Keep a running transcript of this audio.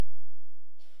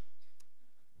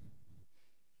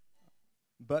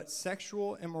But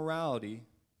sexual immorality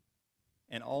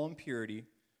and all impurity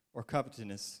or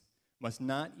covetousness must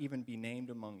not even be named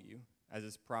among you, as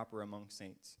is proper among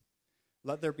saints.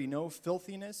 Let there be no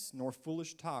filthiness, nor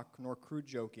foolish talk, nor crude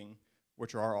joking,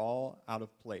 which are all out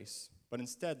of place. But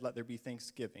instead let there be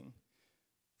thanksgiving.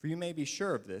 For you may be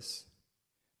sure of this,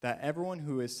 that everyone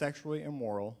who is sexually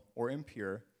immoral or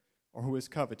impure, or who is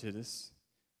covetous,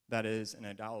 that is, an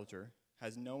idolater,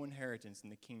 has no inheritance in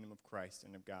the kingdom of Christ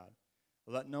and of God.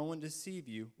 Let no one deceive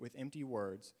you with empty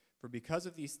words, for because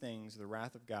of these things the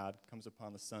wrath of God comes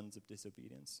upon the sons of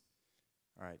disobedience.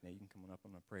 All right, now you can come on up.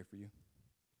 I'm going to pray for you.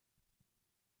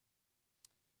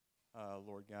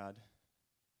 Lord God,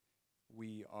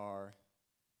 we are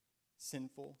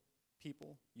sinful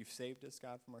people. You've saved us,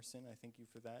 God, from our sin. I thank you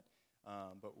for that.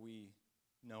 But we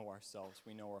know ourselves.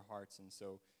 We know our hearts. And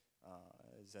so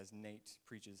as Nate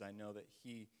preaches, I know that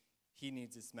he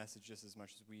needs this message just as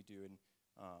much as we do. And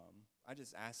I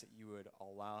just ask that you would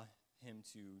allow him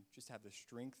to just have the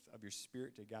strength of your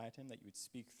Spirit to guide him, that you would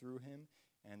speak through him,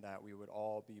 and that we would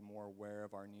all be more aware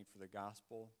of our need for the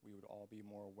gospel. We would all be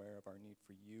more aware of our need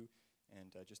for you,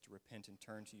 and just to repent and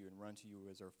turn to you and run to you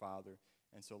as our Father.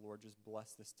 And so, Lord, just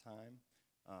bless this time.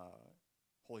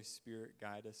 Holy Spirit,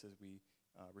 guide us as we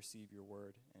receive your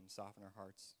word and soften our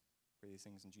hearts. Pray these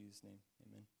things in Jesus' name.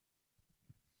 Amen.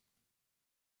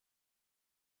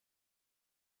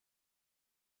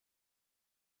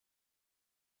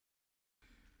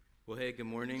 Well, hey, good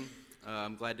morning.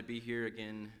 I'm glad to be here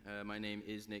again. My name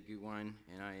is Nate Gutwine,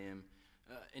 and I am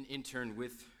an intern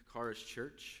with Cars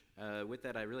Church. With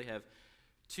that, I really have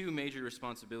two major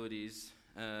responsibilities.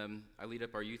 I lead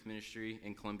up our youth ministry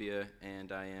in Columbia,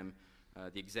 and I am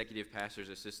the executive pastor's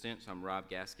assistant, so I'm Rob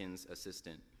Gaskin's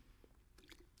assistant.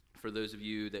 For those of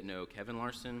you that know Kevin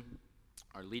Larson,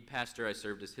 our lead pastor, I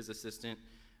served as his assistant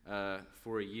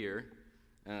for a year.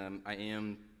 I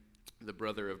am the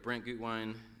brother of Brent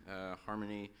Gutwine.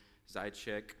 Harmony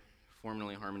Zaitchik,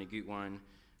 formerly Harmony Gutwine,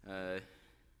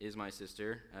 is my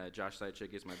sister. Josh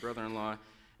Zaitchik is my brother-in-law,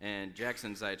 and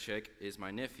Jackson Zaitchik is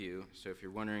my nephew. So if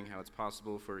you're wondering how it's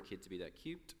possible for a kid to be that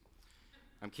cute,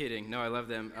 I'm kidding. No, I love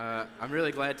them. I'm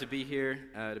really glad to be here,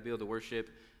 to be able to worship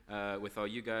with all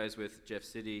you guys, with Jeff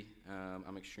City.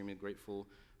 I'm extremely grateful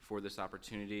for this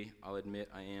opportunity. I'll admit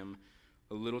I am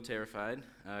a little terrified.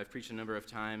 I've preached a number of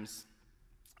times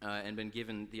and been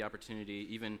given the opportunity,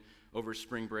 even over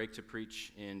spring break, to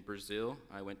preach in Brazil.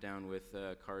 I went down with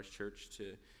Cars Church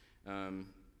to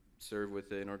serve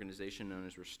with an organization known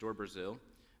as Restore Brazil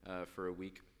for a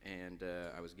week, and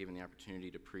I was given the opportunity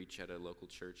to preach at a local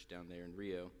church down there in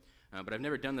Rio. But I've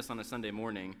never done this on a Sunday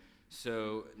morning,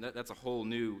 so that's a whole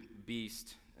new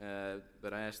beast,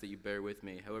 but I ask that you bear with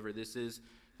me. However, this is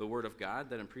the Word of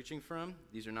God that I'm preaching from.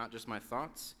 These are not just my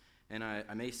thoughts, and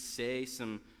I may say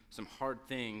some hard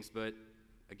things, but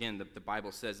again, the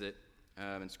Bible says it,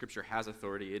 and Scripture has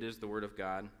authority. It is the Word of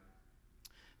God.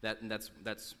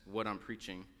 That's what I'm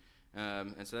preaching.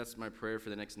 And so that's my prayer for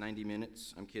the next 90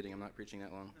 minutes. I'm kidding. I'm not preaching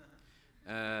that long.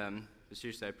 But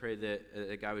seriously, I pray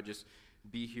that God would just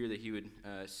be here, that he would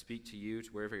speak to you, to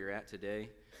wherever you're at today.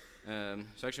 So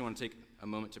I actually want to take a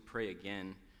moment to pray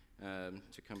again,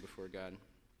 to come before God.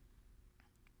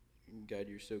 God,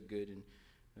 you're so good, and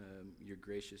you're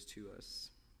gracious to us.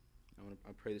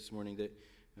 I pray this morning that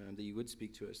you would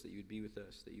speak to us, that you would be with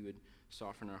us, that you would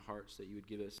soften our hearts, that you would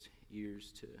give us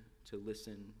ears to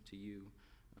listen to you,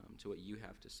 to what you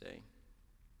have to say.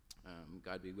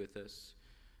 God, be with us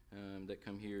that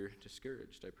come here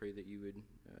discouraged. I pray that you would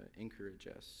encourage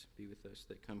us, be with us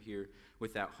that come here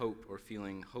without hope or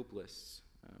feeling hopeless,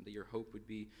 that your hope would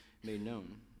be made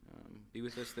known. Be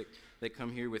with us that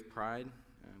come here with pride.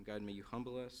 God, may you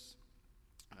humble us.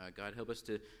 God, help us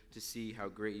to see how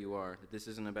great you are, that this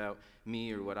isn't about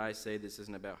me or what I say. This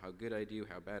isn't about how good I do,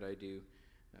 how bad I do.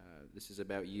 This is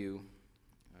about you.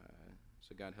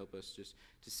 So God, help us just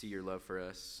to see your love for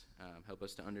us. Help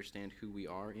us to understand who we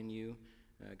are in you.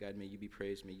 God, may you be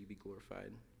praised. May you be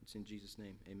glorified. It's in Jesus'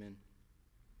 name. Amen.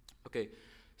 Okay,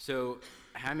 so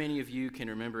how many of you can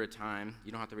remember a time,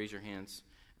 you don't have to raise your hands,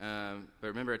 but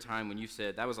remember a time when you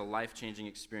said, that was a life-changing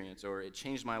experience, or it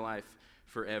changed my life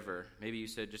forever? Maybe you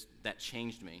said, just that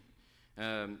changed me.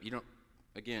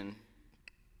 Again,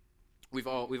 we've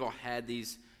all had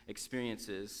these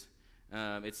experiences.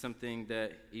 It's something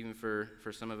that even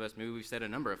for some of us, maybe we've said a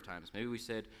number of times. Maybe we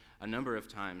said a number of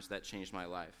times, that changed my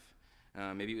life.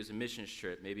 Maybe it was a missions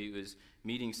trip. Maybe it was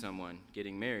meeting someone,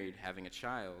 getting married, having a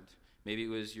child. Maybe it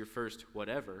was your first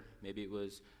whatever. Maybe it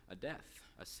was a death,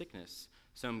 a sickness,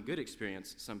 some good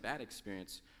experience, some bad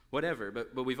experience, whatever.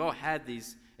 But we've all had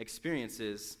these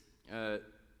experiences. I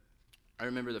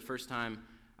remember the first time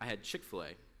I had Chick-fil-A.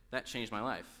 That changed my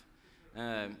life.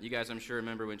 You guys, I'm sure,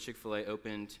 remember when Chick-fil-A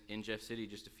opened in Jeff City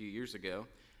just a few years ago,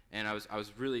 and I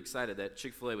was really excited that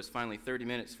Chick-fil-A was finally 30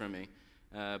 minutes from me,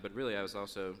 but really I was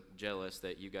also jealous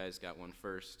that you guys got one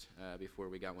first before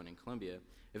we got one in Columbia.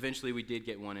 Eventually we did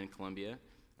get one in Columbia.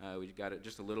 We got it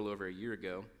just a little over a year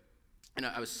ago, and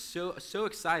I was so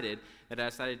excited that I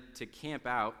decided to camp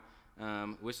out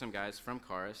with some guys from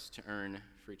Karis to earn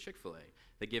free Chick-fil-A.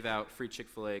 They give out free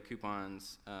Chick-fil-A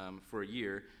coupons for a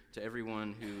year to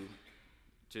everyone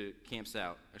who camps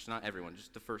out. Actually, not everyone,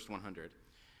 just the first 100.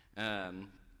 And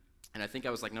I think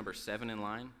I was like number 7 in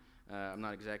line. I'm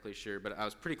not exactly sure, but I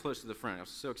was pretty close to the front. I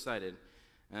was so excited.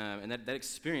 And that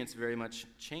experience very much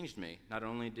changed me. Not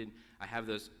only did I have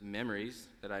those memories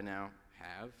that I now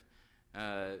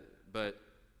have, but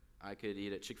I could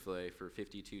eat at Chick-fil-A for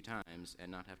 52 times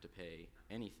and not have to pay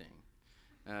anything.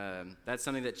 That's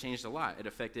something that changed a lot. It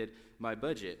affected my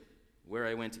budget, where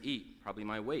I went to eat, probably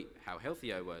my weight, how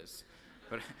healthy I was.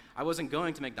 But I wasn't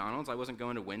going to McDonald's, I wasn't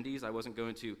going to Wendy's, I wasn't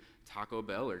going to Taco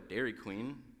Bell or Dairy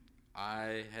Queen.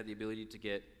 I had the ability to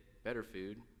get better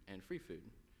food and free food.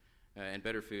 And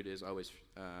better food is always,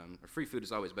 or free food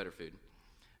is always better food.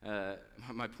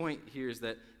 My point here is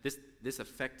that this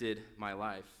affected my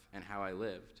life and how I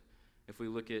lived. If we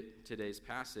look at today's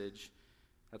passage,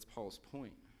 that's Paul's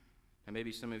point. And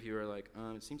maybe some of you are like,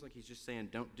 it seems like he's just saying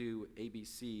don't do A, B,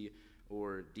 C,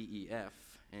 or D, E, F,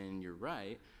 and you're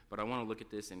right, but I want to look at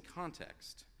this in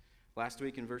context. Last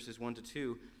week in verses 1 to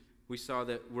 2, we saw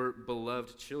that we're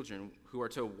beloved children who are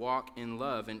to walk in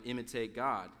love and imitate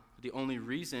God. The only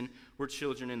reason we're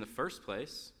children in the first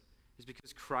place is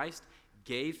because Christ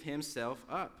gave himself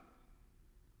up.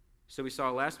 So we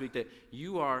saw last week that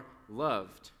you are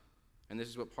loved, and this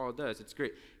is what Paul does. It's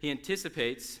great. He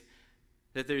anticipates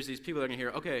that there's these people that are going to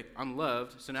hear, okay, I'm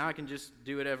loved, so now I can just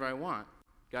do whatever I want.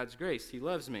 God's grace, he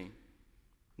loves me.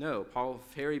 No, Paul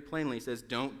very plainly says,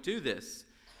 don't do this.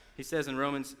 He says in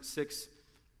Romans 6,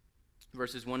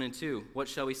 verses 1 and 2, what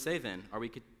shall we say then? Are we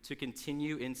to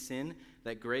continue in sin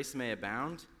that grace may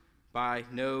abound? By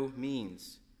no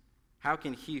means. How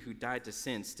can he who died to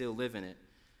sin still live in it?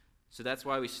 So that's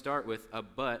why we start with a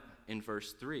but in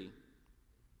verse 3.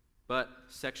 But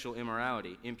sexual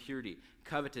immorality, impurity,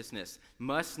 covetousness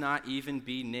must not even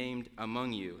be named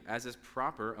among you, as is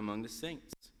proper among the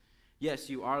saints. Yes,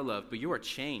 you are loved, but you are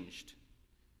changed.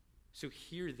 So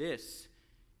hear this.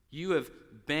 You have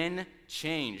been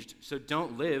changed, so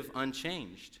don't live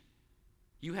unchanged.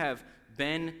 You have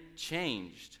been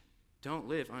changed. Don't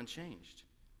live unchanged.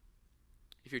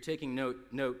 If you're taking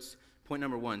notes, point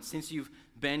number 1, since you've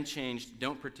been changed,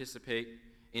 don't participate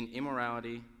in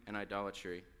immorality and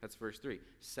idolatry. That's verse 3.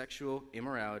 Sexual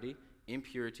immorality,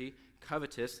 impurity,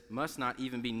 covetous must not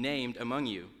even be named among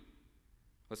you.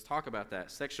 Let's talk about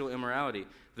that. Sexual immorality.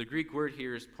 The Greek word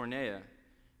here is porneia.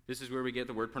 This is where we get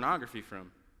the word pornography from,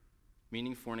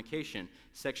 meaning fornication,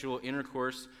 sexual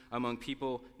intercourse among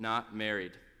people not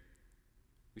married.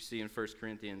 We see in 1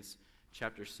 Corinthians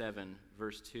chapter 7,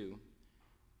 verse 2,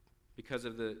 because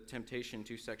of the temptation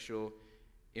to sexual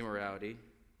immorality,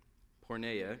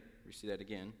 porneia, we see that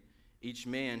again, each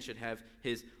man should have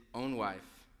his own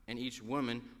wife, and each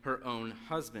woman her own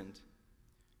husband.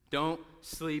 Don't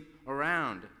sleep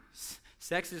around.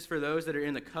 Sex is for those that are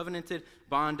in the covenanted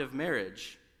bond of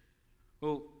marriage.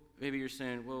 Well, maybe you're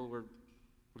saying, well, we're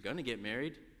going to get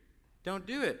married. Don't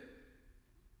do it.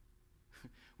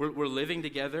 We're living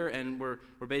together and we're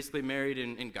basically married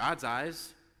in God's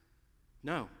eyes.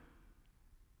 No.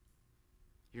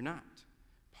 You're not.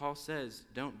 Paul says,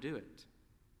 don't do it.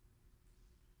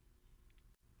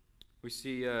 We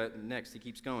see next, he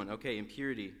keeps going. Okay,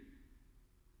 impurity.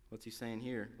 What's he saying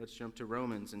here? Let's jump to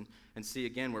Romans and see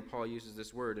again where Paul uses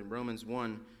this word. In Romans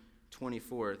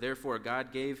 1:24. Therefore,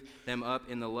 God gave them up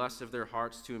in the lust of their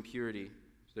hearts to impurity.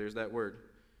 So there's that word.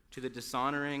 To the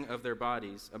dishonoring of their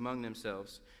bodies among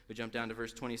themselves. We jump down to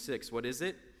verse 26. What is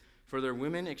it? For their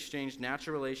women exchanged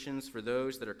natural relations for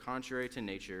those that are contrary to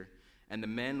nature, and the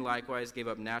men likewise gave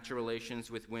up natural relations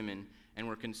with women and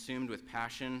were consumed with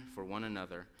passion for one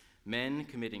another, men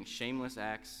committing shameless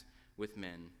acts with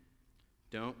men.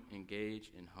 Don't engage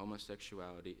in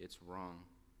homosexuality. It's wrong.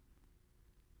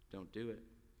 Don't do it.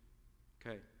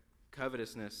 Okay.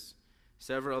 Covetousness.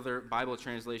 Several other Bible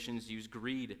translations use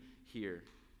greed here.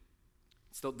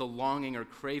 It's the longing or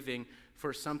craving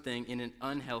for something in an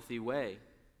unhealthy way.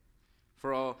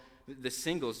 For all the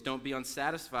singles, don't be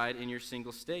unsatisfied in your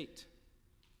single state.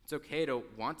 It's okay to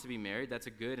want to be married. That's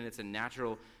a good and it's a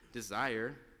natural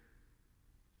desire.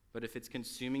 But if it's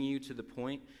consuming you to the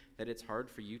point that it's hard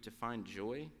for you to find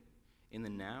joy in the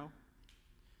now,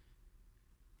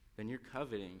 then you're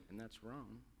coveting, and that's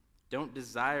wrong. Don't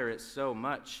desire it so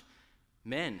much.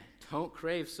 Men, don't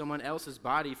crave someone else's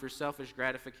body for selfish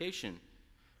gratification.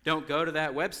 Don't go to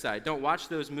that website. Don't watch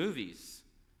those movies.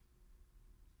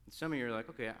 And some of you are like,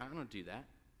 okay, I don't do that.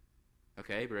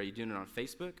 Okay, but are you doing it on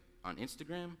Facebook, on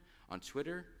Instagram, on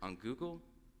Twitter, on Google?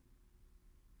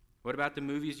 What about the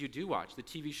movies you do watch, the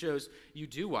TV shows you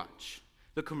do watch,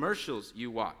 the commercials you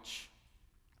watch?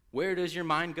 Where does your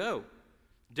mind go?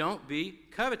 Don't be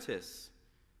covetous.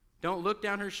 Don't look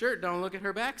down her shirt. Don't look at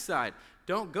her backside.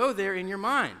 Don't go there in your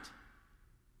mind.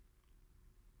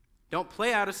 Don't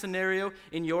play out a scenario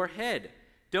in your head.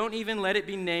 Don't even let it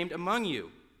be named among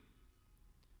you.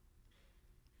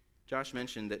 Josh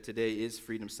mentioned that today is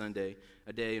Freedom Sunday,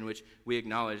 a day in which we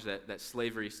acknowledge that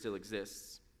slavery still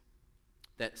exists,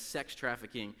 that sex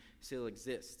trafficking still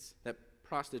exists, that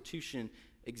prostitution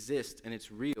exists, and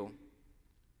it's real.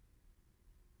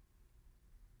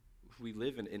 We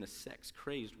live in a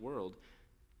sex-crazed world.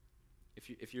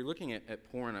 If you're looking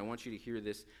at porn, I want you to hear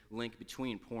this link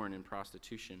between porn and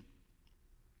prostitution.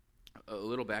 A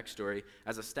little backstory.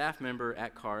 As a staff member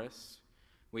at Charis,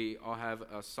 we all have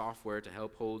a software to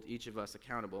help hold each of us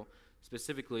accountable,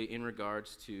 specifically in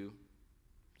regards to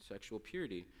sexual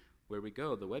purity, where we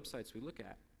go, the websites we look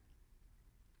at.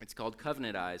 It's called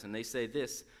Covenant Eyes, and they say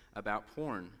this about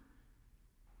porn.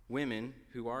 Women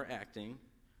who are acting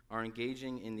are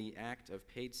engaging in the act of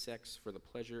paid sex for the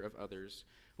pleasure of others,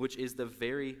 which is the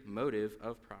very motive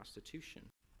of prostitution.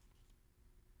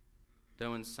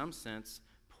 Though in some sense,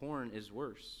 porn is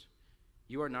worse.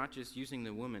 You are not just using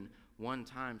the woman one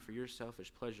time for your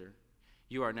selfish pleasure.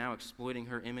 You are now exploiting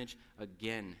her image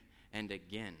again and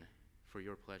again for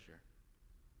your pleasure.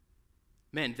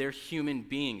 Men, they're human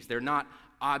beings. They're not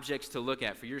objects to look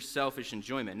at for your selfish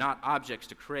enjoyment, not objects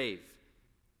to crave.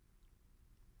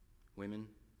 Women,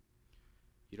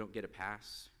 you don't get a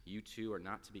pass. You too are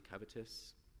not to be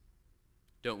covetous.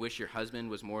 Don't wish your husband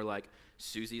was more like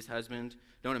Susie's husband.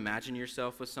 Don't imagine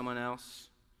yourself with someone else.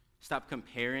 Stop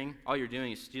comparing. All you're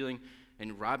doing is stealing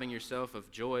and robbing yourself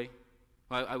of joy.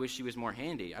 Well, I wish she was more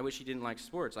handy. I wish she didn't like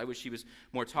sports. I wish she was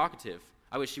more talkative.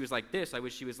 I wish she was like this. I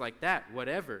wish she was like that.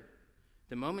 Whatever.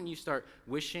 The moment you start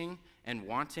wishing and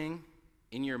wanting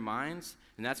in your minds,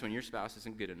 and that's when your spouse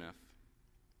isn't good enough.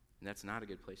 And that's not a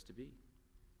good place to be.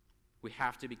 We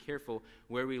have to be careful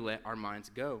where we let our minds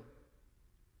go.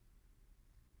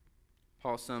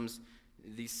 Paul sums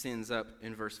these sins up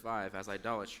in verse 5 as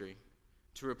idolatry,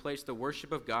 to replace the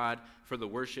worship of God for the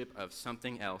worship of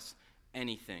something else,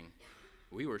 anything.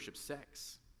 We worship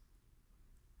sex.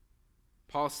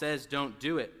 Paul says, don't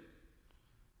do it.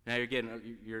 Now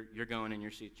you're going in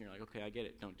your seat and you're like, okay, I get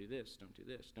it. Don't do this, don't do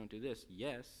this, don't do this.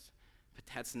 Yes, but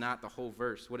that's not the whole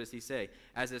verse. What does he say?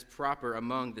 As is proper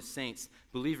among the saints,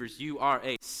 believers, you are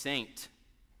a saint.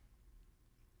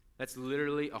 That's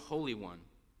literally a holy one.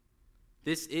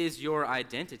 This is your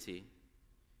identity.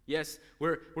 Yes,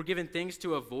 we're given things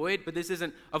to avoid, but this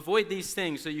isn't avoid these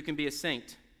things so you can be a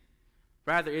saint.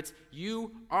 Rather, it's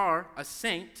you are a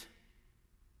saint.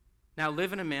 Now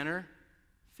live in a manner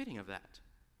fitting of that.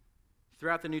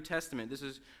 Throughout the New Testament, this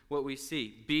is what we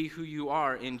see. Be who you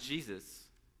are in Jesus.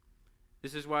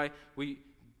 This is why we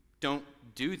don't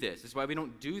do this. This is why we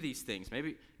don't do these things.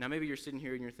 Maybe you're sitting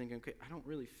here and you're thinking, okay, I don't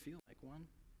really feel like one.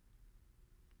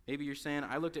 Maybe you're saying,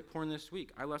 I looked at porn this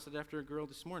week. I lusted after a girl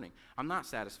this morning. I'm not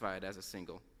satisfied as a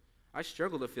single. I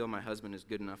struggle to feel my husband is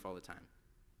good enough all the time.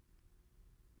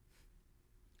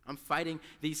 I'm fighting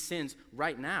these sins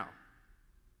right now.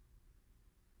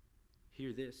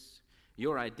 Hear this.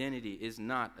 Your identity is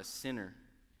not a sinner.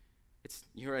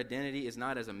 Your identity is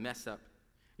not as a mess up.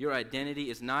 Your identity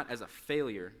is not as a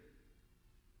failure.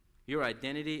 Your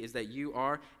identity is that you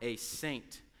are a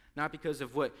saint, not because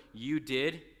of what you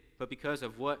did, but because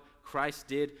of what Christ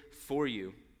did for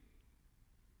you.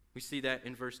 We see that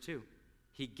in verse 2.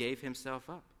 He gave himself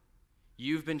up.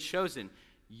 You've been chosen.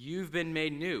 You've been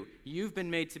made new. You've been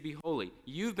made to be holy.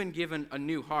 You've been given a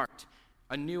new heart,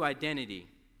 a new identity.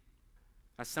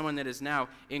 As someone that is now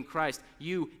in Christ,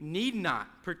 you need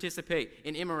not participate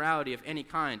in immorality of any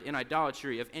kind, in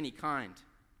idolatry of any kind.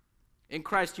 In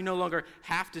Christ, you no longer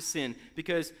have to sin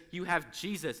because you have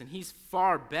Jesus, and he's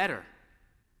far better.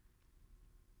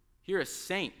 You're a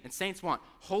saint, and saints want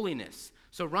holiness.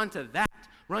 So run to that.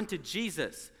 Run to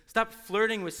Jesus. Stop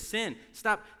flirting with sin.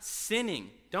 Stop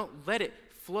sinning. Don't let it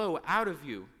flow out of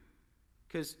you.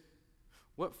 Because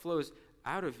what flows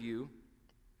out of you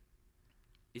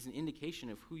is an indication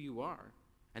of who you are.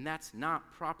 And that's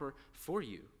not proper for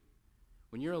you.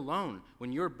 When you're alone,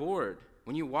 when you're bored,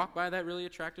 when you walk by that really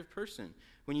attractive person,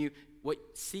 when you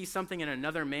see something in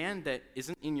another man that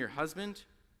isn't in your husband,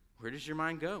 where does your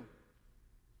mind go?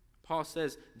 Paul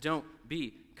says, don't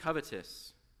be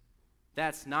covetous.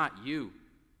 That's not you.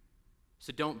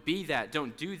 So don't be that.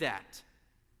 Don't do that.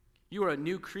 You are a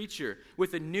new creature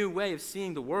with a new way of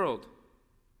seeing the world.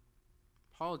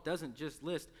 Paul doesn't just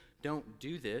list, don't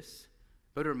do this,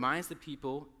 but reminds the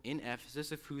people in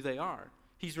Ephesus of who they are.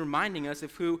 He's reminding us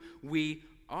of who we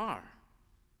are.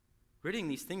 Ridding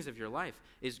these things of your life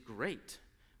is great,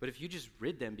 but if you just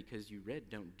rid them because you read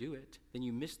don't do it, then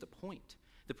you miss the point.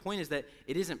 The point is that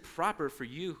it isn't proper for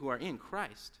you who are in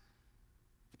Christ.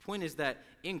 The point is that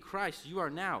in Christ you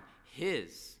are now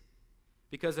his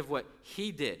because of what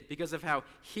he did, because of how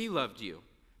he loved you.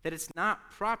 That it's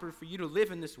not proper for you to live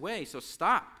in this way, so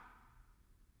stop.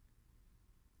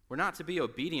 We're not to be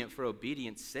obedient for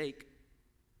obedience' sake,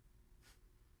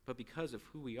 but because of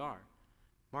who we are.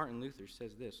 Martin Luther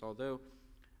says this, although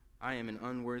I am an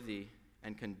unworthy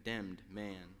and condemned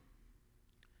man,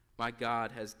 my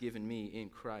God has given me in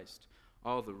Christ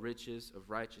all the riches of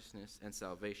righteousness and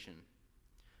salvation,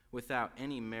 without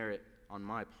any merit on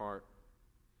my part,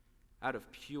 out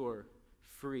of pure,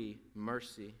 free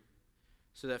mercy,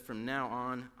 so that from now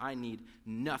on I need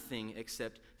nothing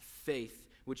except faith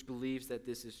which believes that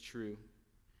this is true.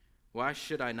 Why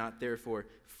should I not therefore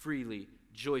freely,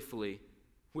 joyfully,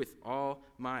 with all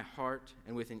my heart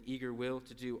and with an eager will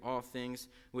to do all things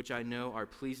which I know are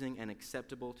pleasing and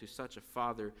acceptable to such a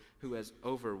Father who has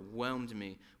overwhelmed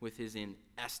me with his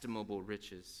inestimable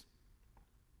riches?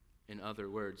 In other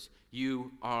words,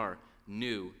 you are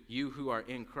new. You who are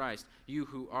in Christ, you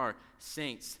who are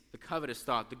saints, the covetous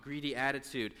thought, the greedy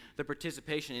attitude, the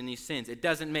participation in these sins, it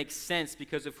doesn't make sense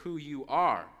because of who you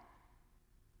are.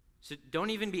 So don't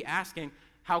even be asking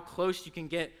how close you can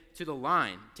get to the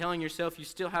line, telling yourself you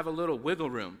still have a little wiggle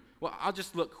room. Well, I'll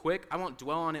just look quick. I won't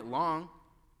dwell on it long.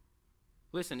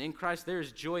 Listen, in Christ there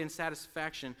is joy and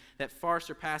satisfaction that far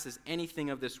surpasses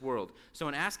anything of this world. So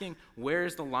in asking where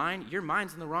is the line, your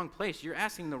mind's in the wrong place. You're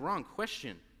asking the wrong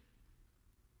question.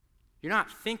 You're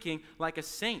not thinking like a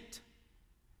saint.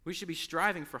 We should be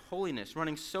striving for holiness,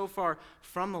 running so far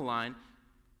from the line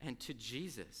and to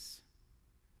Jesus,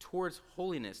 towards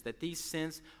holiness, that these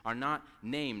sins are not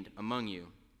named among you.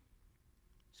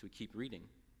 So we keep reading.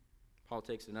 Paul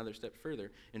takes another step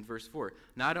further in verse 4.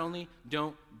 Not only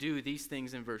don't do these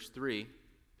things in verse 3,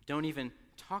 don't even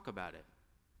talk about it.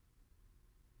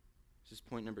 This is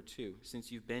point number 2.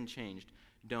 Since you've been changed,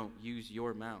 don't use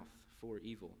your mouth for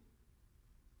evil.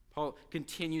 Paul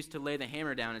continues to lay the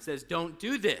hammer down and says, don't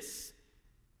do this.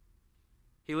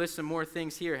 He lists some more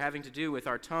things here having to do with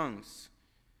our tongues,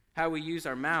 how we use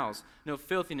our mouths. No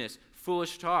filthiness,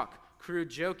 foolish talk, crude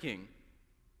joking.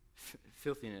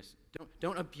 Filthiness.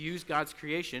 Don't abuse God's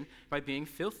creation by being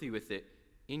filthy with it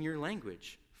in your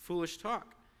language. Foolish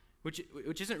talk, which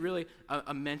isn't really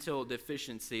a mental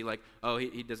deficiency like, oh,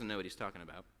 he doesn't know what he's talking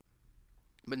about.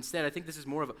 But instead, I think this is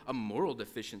more of a moral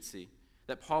deficiency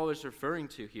that Paul is referring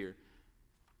to here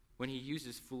when he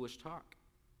uses foolish talk.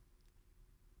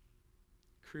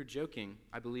 Crude joking,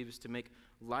 I believe, is to make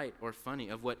light or funny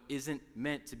of what isn't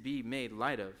meant to be made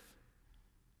light of.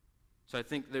 So I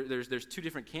think there's two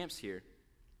different camps here.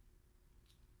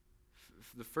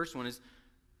 The first one is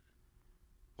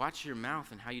watch your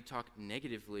mouth and how you talk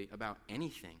negatively about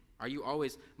anything. Are you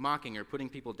always mocking or putting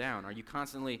people down? Are you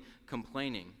constantly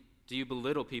complaining? Do you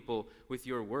belittle people with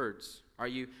your words? Are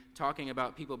you talking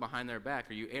about people behind their back?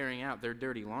 Are you airing out their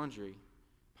dirty laundry?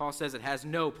 Paul says it has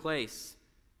no place.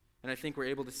 And I think we're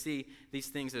able to see these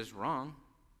things as wrong.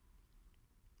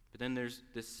 But then there's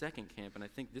this second camp, and I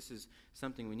think this is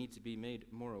something we need to be made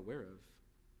more aware of.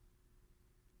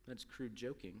 That's crude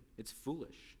joking. It's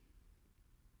foolish.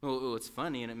 Well, it's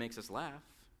funny and it makes us laugh.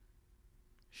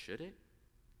 Should it?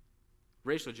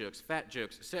 Racial jokes, fat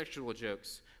jokes, sexual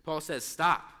jokes. Paul says,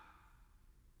 stop.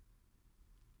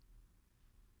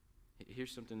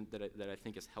 Here's something that I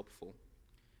think is helpful.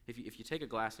 If you take a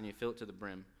glass and you fill it to the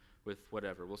brim with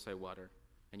whatever, we'll say water,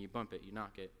 and you bump it, you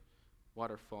knock it,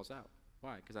 water falls out.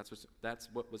 Why? Because that's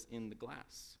what was in the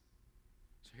glass.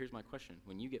 So here's my question.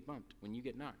 When you get bumped, when you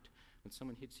get knocked, when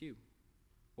someone hits you,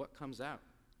 what comes out?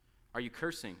 Are you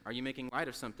cursing? Are you making light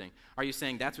of something? Are you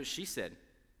saying, that's what she said?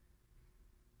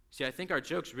 See, I think our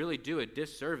jokes really do a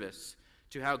disservice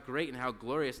to how great and how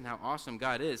glorious and how awesome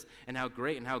God is, and how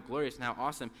great and how glorious and how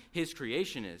awesome his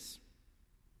creation is.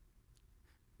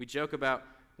 We joke about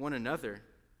one another.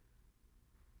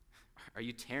 Are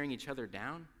you tearing each other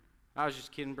down? I was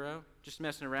just kidding, bro. Just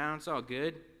messing around. It's all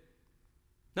good.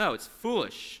 No, it's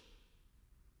foolish.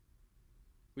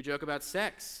 We joke about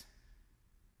sex.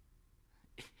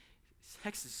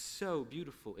 Sex is so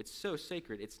beautiful. It's so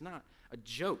sacred. It's not a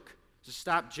joke. So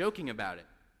stop joking about it.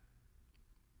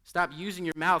 Stop using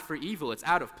your mouth for evil. It's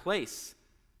out of place.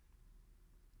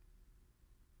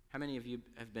 How many of you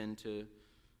have been to,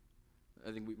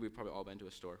 I think we've probably all been to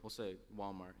a store. We'll say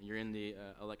Walmart. And you're in the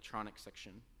electronics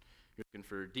section. You're looking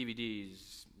for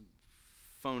DVDs,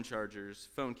 phone chargers,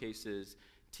 phone cases,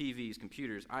 TVs,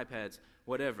 computers, iPads,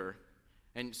 whatever.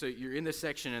 And so you're in this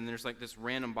section, and there's like this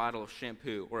random bottle of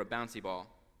shampoo or a bouncy ball.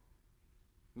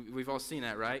 We've all seen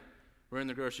that, right? We're in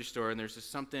the grocery store, and there's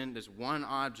just something, this one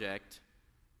object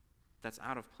that's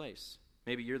out of place.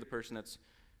 Maybe you're the person that's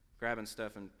grabbing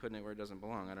stuff and putting it where it doesn't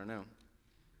belong. I don't know.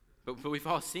 But we've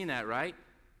all seen that, right?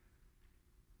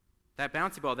 That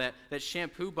bouncy ball, that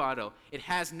shampoo bottle, it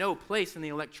has no place in the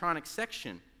electronics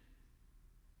section.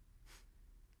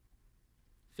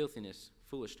 Filthiness,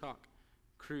 foolish talk,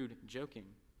 crude joking.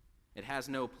 It has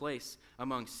no place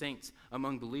among saints,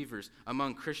 among believers,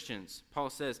 among Christians.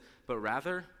 Paul says, but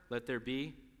rather let there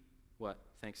be, what?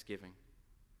 Thanksgiving.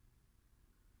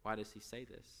 Why does he say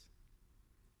this?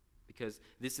 Because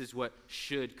this is what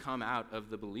should come out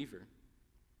of the believer.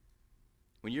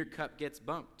 When your cup gets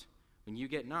bumped, when you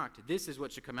get knocked, this is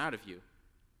what should come out of you.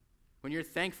 When you're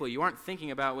thankful, you aren't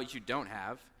thinking about what you don't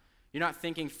have. You're not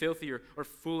thinking filthy or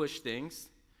foolish things.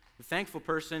 The thankful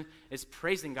person is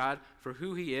praising God for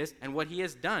who he is and what he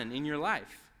has done in your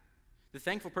life. The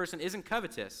thankful person isn't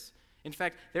covetous. In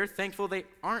fact, they're thankful they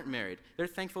aren't married. They're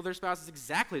thankful their spouse is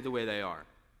exactly the way they are.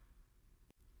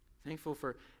 Thankful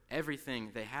for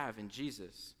everything they have in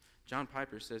Jesus. John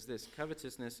Piper says this,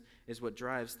 covetousness is what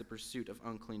drives the pursuit of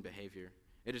unclean behavior.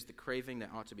 It is the craving that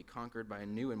ought to be conquered by a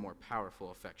new and more powerful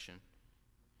affection.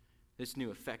 This new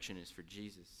affection is for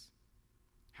Jesus.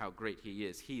 How great he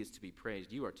is. He is to be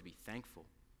praised. You are to be thankful.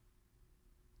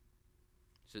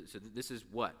 So this is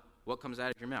what? What comes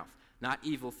out of your mouth? Not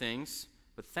evil things,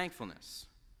 but thankfulness.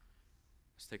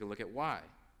 Let's take a look at why.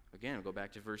 Again, we'll go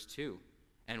back to verse 2.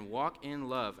 And walk in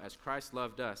love as Christ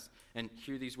loved us. And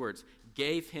hear these words.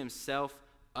 Gave himself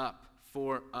up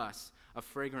for us, a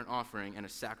fragrant offering and a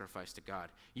sacrifice to God.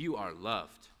 You are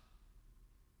loved.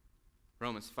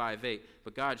 Romans 5:8.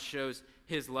 But God shows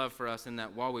his love for us in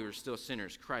that while we were still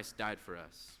sinners, Christ died for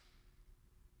us.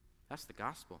 That's the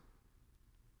gospel.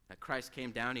 That Christ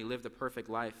came down, he lived a perfect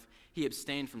life. He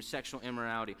abstained from sexual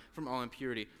immorality, from all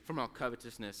impurity, from all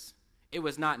covetousness. It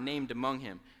was not named among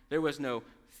him. There was no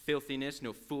filthiness,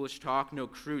 no foolish talk, no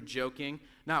crude joking.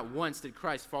 Not once did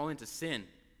Christ fall into sin.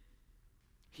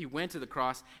 He went to the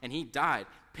cross and he died,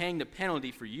 paying the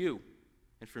penalty for you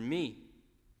and for me.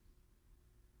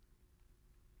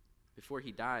 Before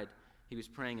he died, he was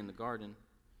praying in the garden,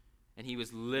 and he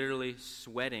was literally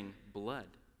sweating blood.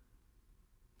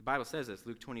 The Bible says this,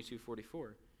 Luke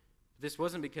 22:44. This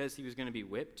wasn't because he was going to be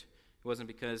whipped. It wasn't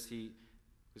because he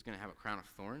was going to have a crown of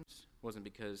thorns. It wasn't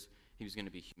because he was going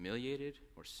to be humiliated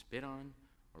or spit on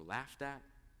or laughed at.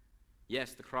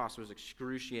 Yes, the cross was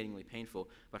excruciatingly painful,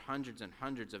 but hundreds and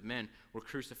hundreds of men were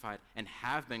crucified and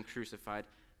have been crucified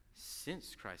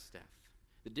since Christ's death.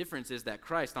 The difference is that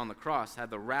Christ on the cross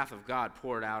had the wrath of God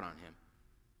poured out on him.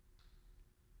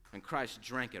 And Christ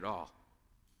drank it all.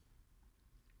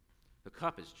 The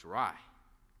cup is dry.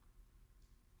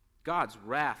 God's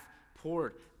wrath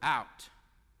poured out.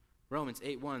 Romans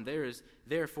 8:1, there is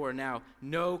therefore now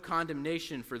no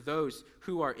condemnation for those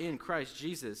who are in Christ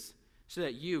Jesus, so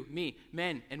that you, me,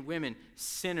 men and women,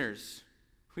 sinners,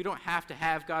 we don't have to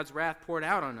have God's wrath poured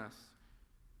out on us.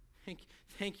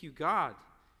 Thank you, God.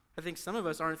 I think some of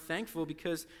us aren't thankful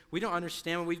because we don't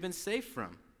understand what we've been saved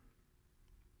from.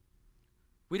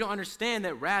 We don't understand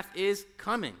that wrath is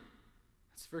coming.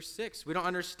 That's verse 6. We don't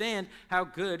understand how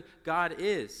good God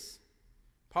is.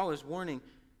 Paul is warning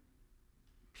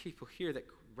people here that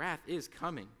wrath is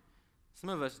coming. Some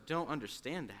of us don't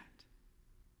understand that.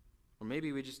 Or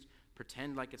maybe we just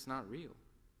pretend like it's not real.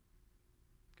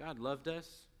 God loved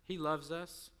us. He loves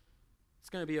us. It's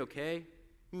going to be okay.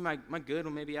 My good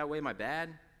will maybe outweigh my bad.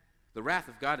 The wrath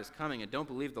of God is coming, and don't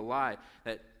believe the lie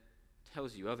that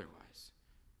tells you otherwise.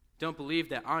 Don't believe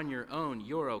that on your own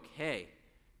you're okay.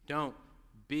 Don't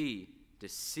be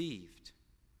deceived.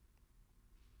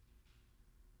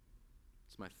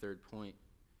 It's my third point.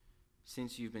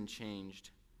 Since you've been changed,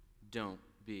 don't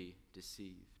be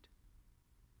deceived.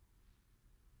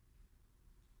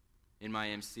 In my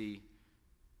MC,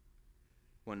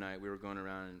 one night we were going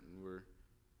around and we're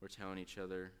telling each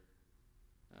other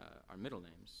our middle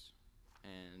names.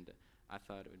 And I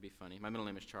thought it would be funny. My middle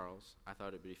name is Charles. I thought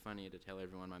it would be funny to tell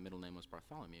everyone my middle name was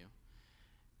Bartholomew.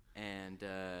 And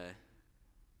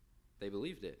they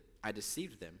believed it. I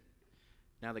deceived them.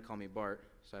 Now they call me Bart,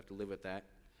 so I have to live with that.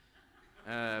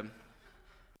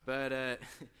 But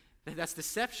that's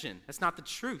deception. That's not the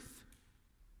truth.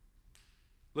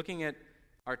 Looking at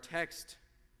Our text,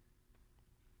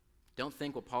 don't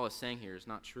think what Paul is saying here is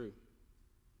not true.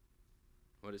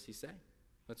 What does he say?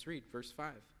 Let's read verse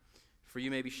 5. For you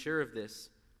may be sure of this.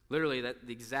 Literally, that's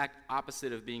the exact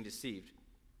opposite of being deceived.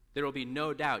 There will be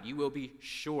no doubt. You will be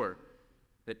sure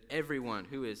that everyone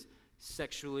who is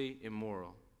sexually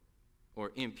immoral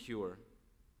or impure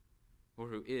or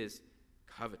who is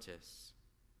covetous,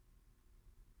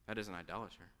 that is an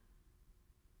idolater,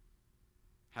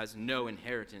 has no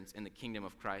inheritance in the kingdom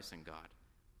of Christ and God.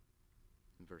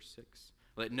 In verse 6,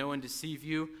 let no one deceive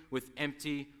you with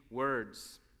empty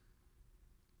words,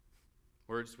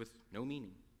 words with no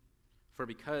meaning. For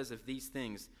because of these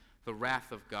things, the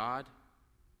wrath of God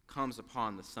comes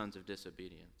upon the sons of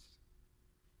disobedience.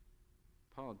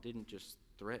 Paul didn't just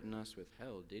threaten us with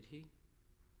hell, did he?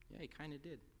 Yeah, he kind of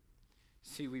did.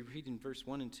 See, we read in verse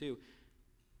 1 and 2,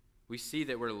 we see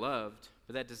that we're loved,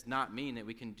 but that does not mean that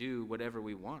we can do whatever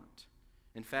we want.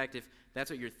 In fact, if that's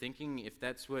what you're thinking, if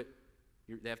that's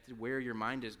where your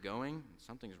mind is going,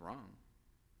 something's wrong.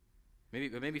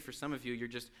 Maybe for some of you, you're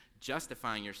just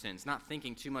justifying your sins, not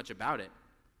thinking too much about it.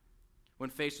 When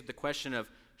faced with the question of,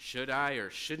 should I or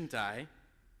shouldn't I,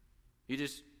 you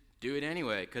just do it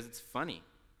anyway because it's funny.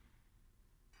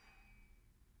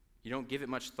 You don't give it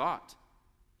much thought.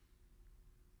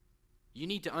 You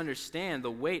need to understand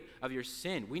the weight of your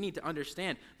sin. We need to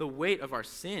understand the weight of our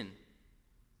sin.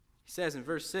 He says in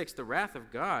verse 6, the wrath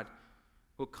of God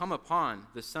will come upon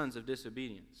the sons of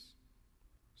disobedience.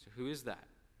 So who is that?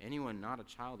 Anyone not a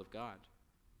child of God.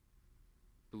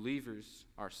 Believers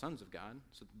are sons of God,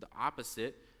 so the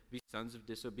opposite would be sons of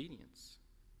disobedience.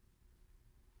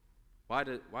 Why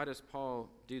does Paul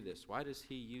do this? Why does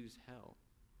he use hell?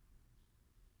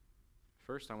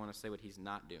 First, I want to say what he's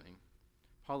not doing.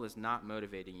 Paul is not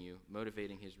motivating you,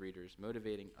 motivating his readers,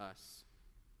 motivating us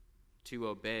to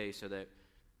obey so that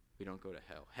we don't go to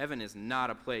hell. Heaven is not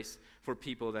a place for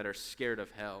people that are scared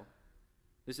of hell.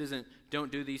 This isn't,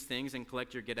 don't do these things and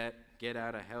collect your get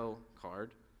out of hell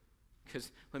card.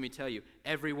 Because let me tell you,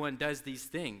 everyone does these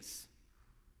things.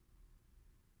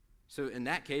 So in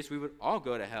that case, we would all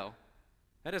go to hell.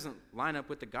 That doesn't line up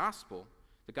with the gospel.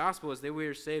 The gospel is that we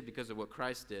are saved because of what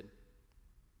Christ did.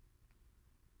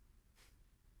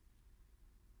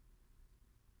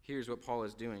 Here's what Paul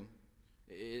is doing.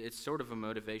 It's sort of a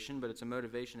motivation, but it's a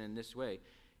motivation in this way.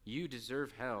 You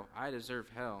deserve hell. I deserve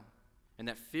hell. And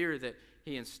that fear that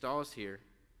he installs here,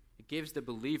 it gives the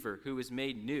believer who is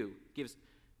made new, gives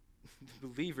the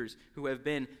believers who have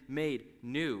been made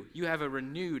new. You have a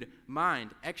renewed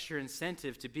mind, extra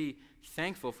incentive to be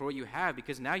thankful for what you have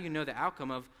because now you know the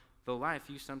outcome of the life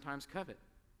you sometimes covet.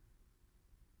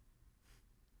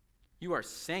 You are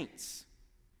saints.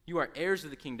 You are heirs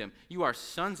of the kingdom. You are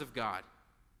sons of God.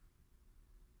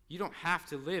 You don't have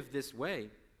to live this way.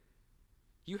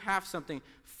 You have something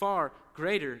far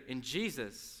greater in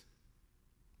Jesus.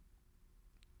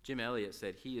 Jim Elliot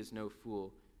said, he is no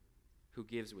fool who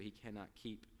gives what he cannot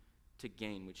keep to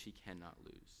gain which he cannot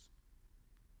lose.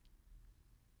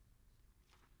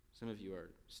 Some of you are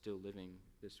still living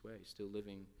this way, still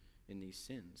living in these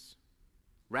sins.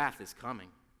 Wrath is coming.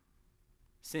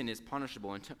 Sin is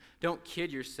punishable. And don't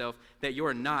kid yourself that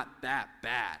you're not that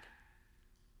bad.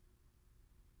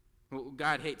 Well,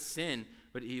 God hates sin,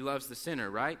 but he loves the sinner,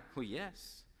 right? Well,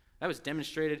 yes. That was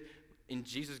demonstrated in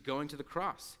Jesus going to the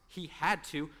cross. He had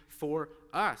to for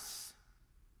us.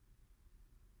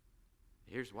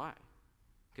 Here's why.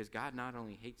 Because God not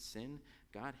only hates sin,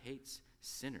 God hates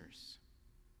sinners.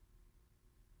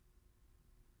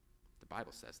 The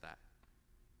Bible says that.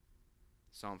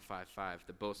 Psalm 5:5,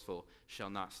 the boastful shall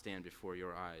not stand before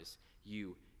your eyes.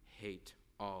 You hate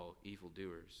all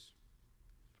evildoers.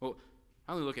 Well,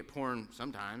 I only look at porn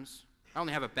sometimes. I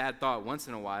only have a bad thought once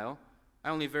in a while. I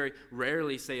only very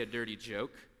rarely say a dirty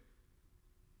joke.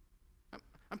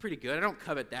 I'm pretty good. I don't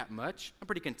covet that much. I'm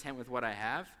pretty content with what I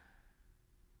have.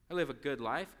 I live a good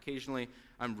life. Occasionally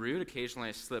I'm rude. Occasionally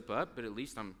I slip up, but at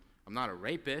least I'm not a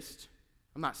rapist.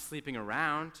 I'm not sleeping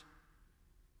around.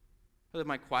 I live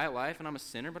my quiet life, and I'm a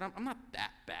sinner, but I'm not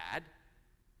that bad.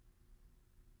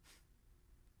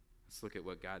 Let's look at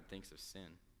what God thinks of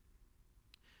sin.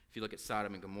 If you look at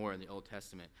Sodom and Gomorrah in the Old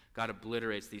Testament, God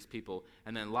obliterates these people,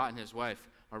 and then Lot and his wife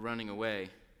are running away,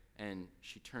 and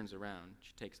she turns around.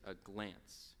 She takes a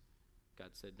glance.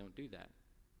 God said, don't do that.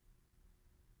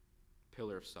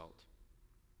 Pillar of salt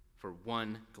for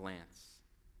one glance.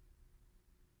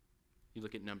 You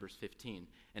look at Numbers 15.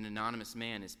 An anonymous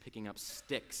man is picking up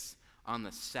sticks on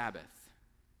the Sabbath,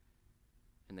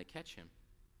 and they catch him.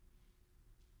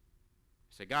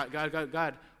 Say,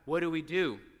 God, what do we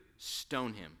do?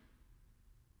 Stone him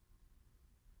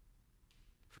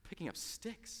for picking up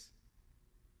sticks.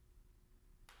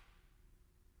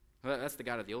 Well, that's the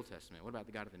God of the Old Testament. What about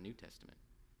the God of the New Testament?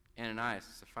 Ananias,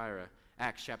 Sapphira,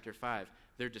 Acts chapter 5.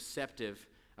 They're deceptive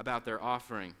about their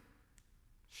offering.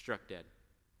 Struck dead.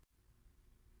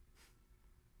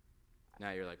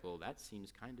 Now you're like, well, that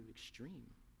seems kind of extreme.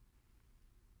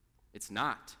 It's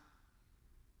not.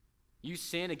 You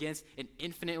sin against an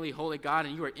infinitely holy God,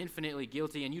 and you are infinitely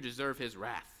guilty, and you deserve his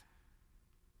wrath.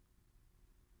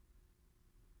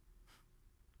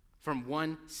 From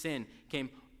one sin came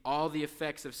all the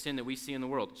effects of sin that we see in the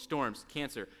world. Storms,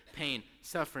 cancer, pain,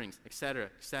 sufferings, etc.,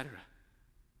 etc.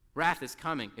 Wrath is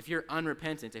coming. If you're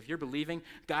unrepentant, if you're believing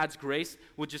God's grace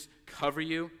will just cover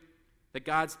you, that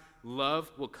God's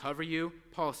love will cover you,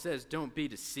 Paul says, don't be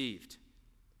deceived.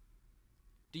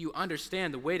 Do you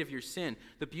understand the weight of your sin?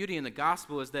 The beauty in the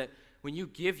gospel is that when you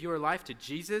give your life to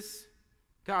Jesus,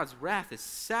 God's wrath is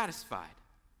satisfied.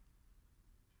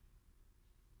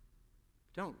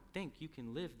 Don't think you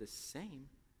can live the same.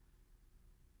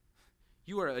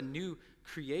 You are a new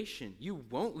creation. You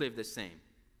won't live the same.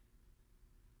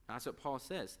 That's what Paul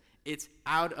says. It's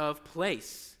out of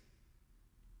place.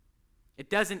 It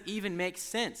doesn't even make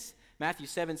sense. Matthew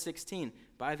 7:16,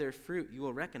 by their fruit you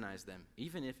will recognize them,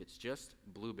 even if it's just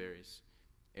blueberries.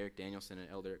 Eric Danielson and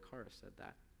Elder at Cara said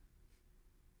that.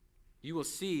 You will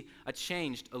see a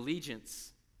changed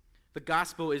allegiance. The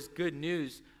gospel is good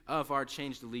news of our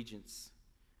changed allegiance,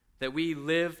 that we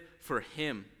live for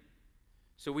him.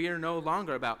 So we are no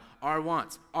longer about our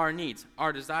wants, our needs,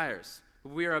 our desires.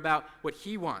 We are about what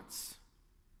he wants.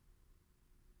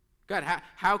 God,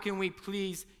 how can we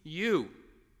please you?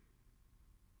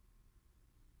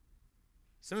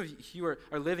 Some of you are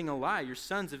living a lie. You're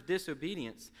sons of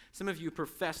disobedience. Some of you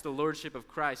profess the lordship of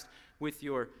Christ with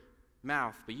your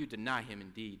mouth, but you deny him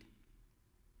indeed.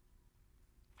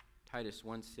 Titus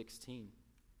 1:16.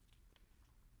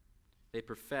 They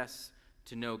profess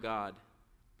to know God,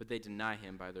 but they deny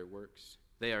him by their works.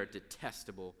 They are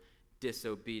detestable,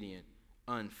 disobedient,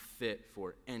 unfit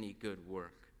for any good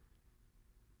work.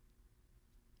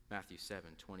 Matthew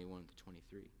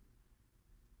 7:21-23.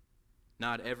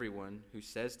 Not everyone who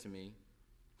says to me,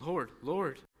 Lord,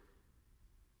 Lord,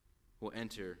 will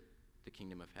enter the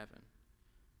kingdom of heaven,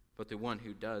 but the one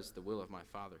who does the will of my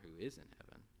Father who is in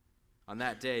heaven. On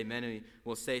that day, many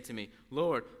will say to me,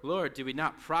 Lord, Lord, did we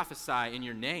not prophesy in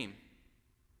your name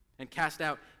and cast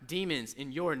out demons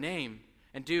in your name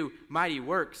and do mighty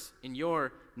works in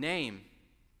your name?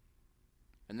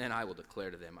 And then I will declare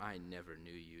to them, I never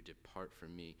knew you. Depart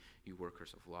from me, you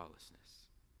workers of lawlessness.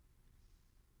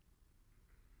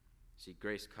 See,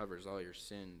 grace covers all your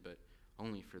sin, but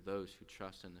only for those who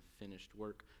trust in the finished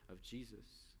work of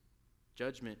Jesus.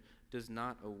 Judgment does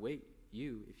not await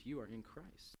you if you are in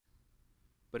Christ.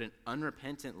 But an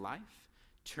unrepentant life,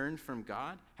 turned from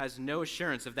God, has no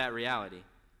assurance of that reality.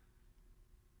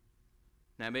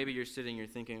 Now, maybe you're sitting here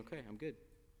thinking, okay, I'm good.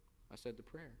 I said the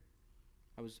prayer.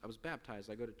 I was baptized.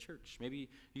 I go to church. Maybe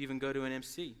you even go to an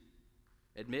MC.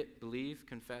 Admit, believe,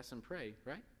 confess, and pray,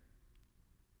 right?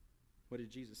 What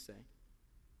did Jesus say?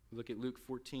 Look at Luke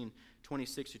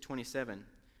 14:26-27.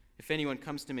 If anyone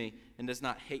comes to me and does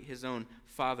not hate his own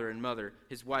father and mother,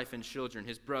 his wife and children,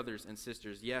 his brothers and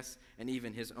sisters, yes, and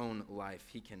even his own life,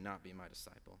 he cannot be my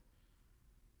disciple.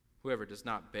 Whoever does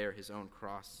not bear his own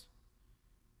cross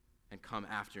and come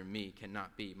after me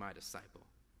cannot be my disciple.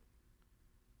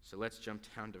 So let's jump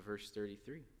down to verse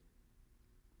 33.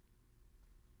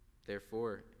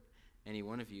 Therefore, any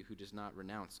one of you who does not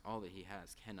renounce all that he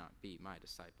has cannot be my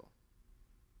disciple.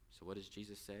 So what does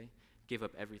Jesus say? Give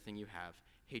up everything you have,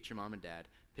 hate your mom and dad,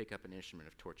 pick up an instrument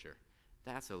of torture.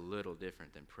 That's a little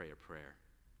different than pray a prayer.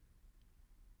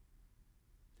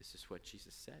 This is what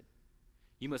Jesus said.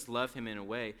 You must love him in a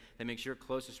way that makes your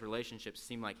closest relationships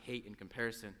seem like hate in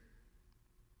comparison.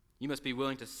 You must be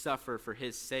willing to suffer for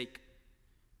his sake.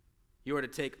 You are to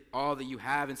take all that you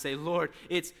have and say, Lord,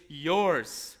 it's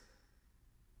yours.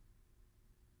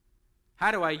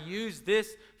 How do I use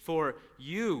this for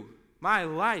you? My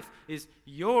life is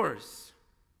yours.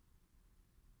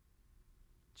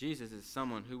 Jesus is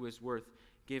someone who is worth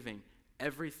giving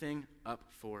everything up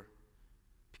for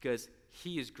because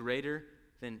he is greater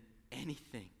than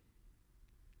anything.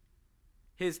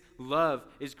 His love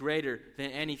is greater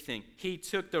than anything. He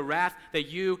took the wrath that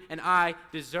you and I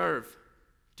deserve.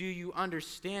 Do you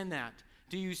understand that?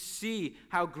 Do you see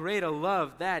how great a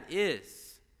love that is?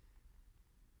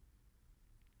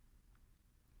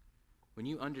 When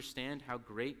you understand how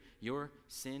great your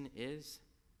sin is,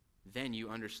 then you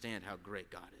understand how great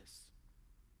God is.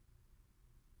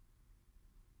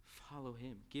 Follow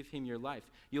him. Give him your life.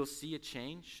 You'll see a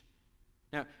change.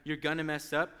 Now, you're going to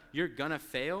mess up. You're going to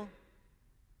fail.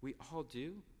 We all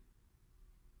do.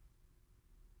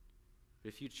 But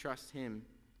if you trust him,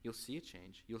 you'll see a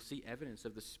change. You'll see evidence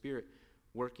of the Spirit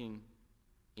working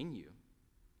in you.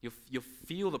 You'll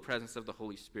feel the presence of the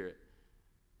Holy Spirit.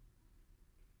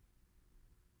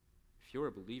 If you're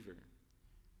a believer,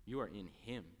 you are in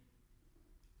him.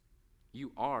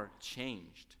 You are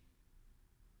changed.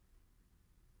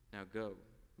 Now go,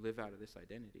 live out of this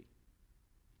identity.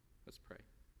 Let's pray.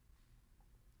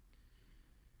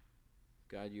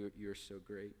 God, you are so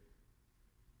great.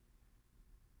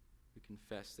 We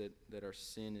confess that our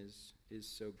sin is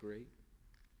so great.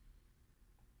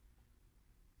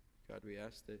 God, we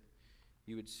ask that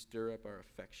you would stir up our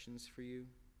affections for you.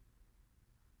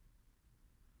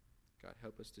 God,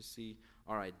 help us to see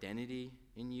our identity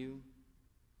in you,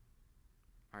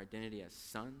 our identity as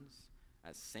sons,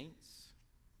 as saints,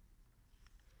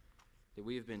 that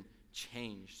we have been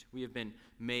changed. We have been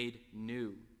made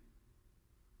new.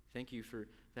 Thank you for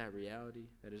that reality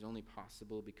that is only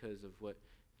possible because of what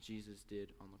Jesus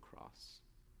did on the cross.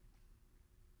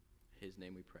 In his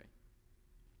name we pray.